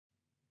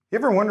You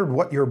ever wondered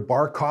what your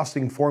bar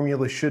costing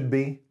formula should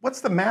be?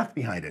 What's the math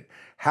behind it?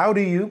 How do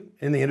you,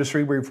 in the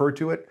industry we refer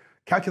to it,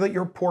 calculate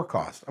your pour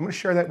cost? I'm going to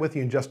share that with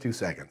you in just 2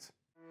 seconds.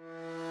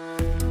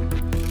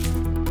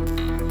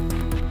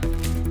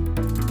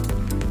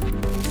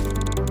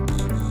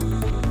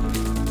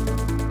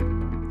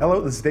 Hello,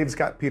 this is David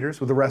Scott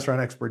Peters with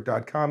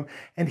therestaurantexpert.com,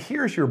 and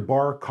here's your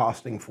bar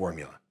costing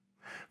formula.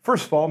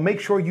 First of all, make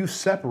sure you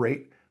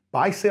separate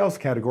by sales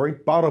category: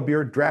 bottled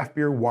beer, draft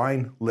beer,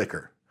 wine,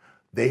 liquor.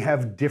 They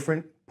have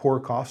different pour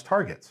cost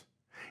targets.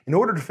 In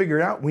order to figure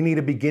it out, we need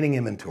a beginning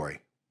inventory,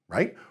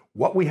 right?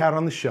 What we had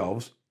on the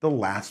shelves the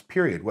last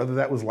period, whether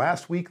that was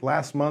last week,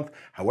 last month,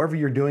 however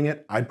you're doing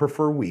it, I'd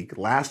prefer week,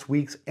 last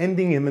week's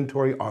ending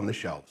inventory on the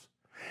shelves.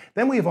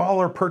 Then we have all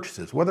our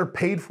purchases, whether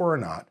paid for or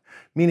not,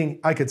 meaning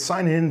I could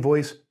sign an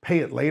invoice, pay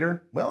it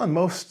later. Well, in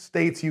most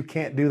states you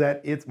can't do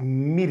that. It's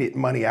immediate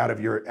money out of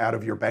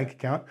your bank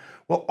account.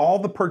 Well, all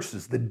the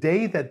purchases, the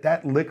day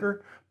that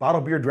liquor,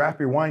 bottled beer, draft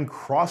beer, wine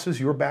crosses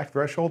your back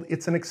threshold,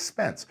 it's an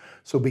expense.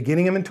 So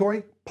beginning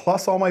inventory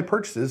plus all my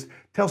purchases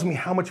tells me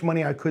how much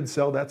money I could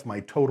sell. That's my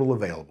total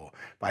available.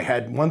 If I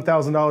had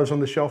 $1,000 on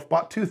the shelf,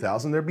 bought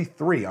 $2,000, there'd be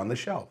 $3 on the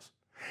shelves.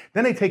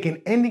 Then I take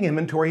an ending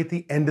inventory at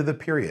the end of the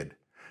period.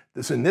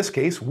 In this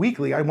case,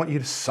 weekly, I want you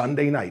to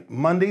Sunday night,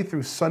 Monday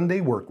through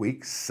Sunday work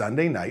week,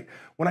 Sunday night,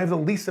 when I have the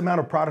least amount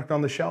of product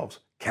on the shelves.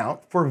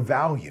 Count for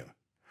value.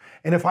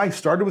 And if I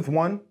started with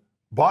 1,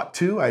 bought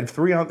 2, I had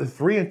 3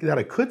 that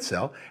I could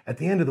sell. At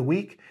the end of the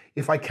week,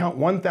 if I count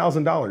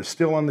 $1,000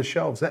 still on the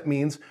shelves, that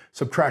means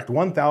subtract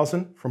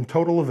 $1,000 from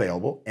total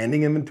available,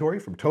 ending inventory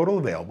from total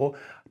available,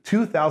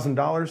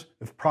 $2,000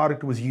 if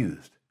product was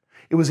used.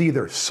 It was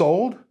either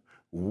sold,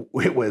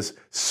 it was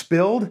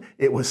spilled,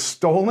 it was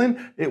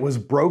stolen, it was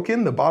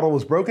broken, the bottle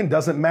was broken,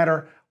 doesn't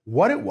matter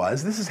what it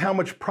was, this is how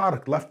much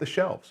product left the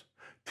shelves.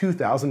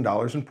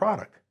 $2,000 in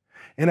product.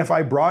 And if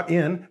I brought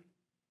in,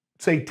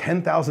 say,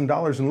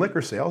 $10,000 in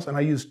liquor sales and I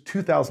used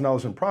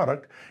 $2,000 in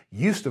product,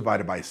 use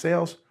divided by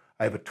sales,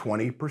 I have a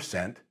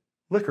 20%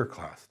 liquor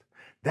cost.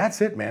 That's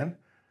it, man.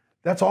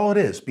 That's all it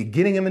is.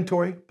 Beginning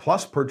inventory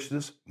plus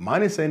purchases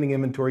minus ending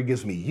inventory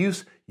gives me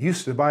use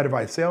divided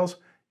by sales.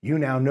 You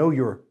now know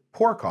your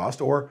pour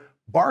cost or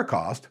bar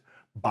cost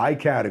by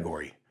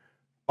category: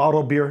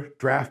 bottled beer,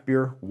 draft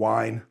beer,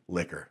 wine,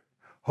 liquor.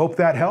 Hope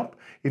that helped.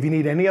 If you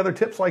need any other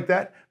tips like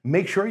that,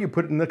 make sure you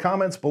put in the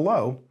comments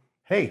below,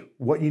 hey,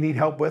 what you need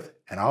help with,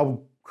 and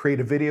I'll create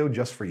a video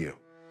just for you.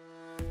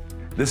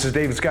 This is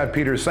David Scott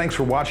Peters. Thanks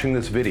for watching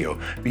this video.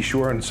 Be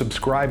sure and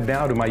subscribe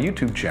now to my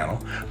YouTube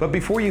channel. But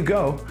before you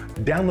go,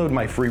 download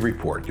my free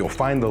report. You'll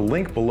find the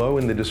link below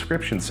in the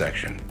description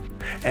section.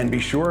 And be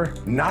sure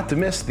not to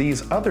miss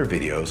these other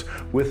videos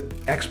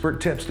with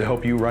expert tips to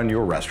help you run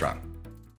your restaurant.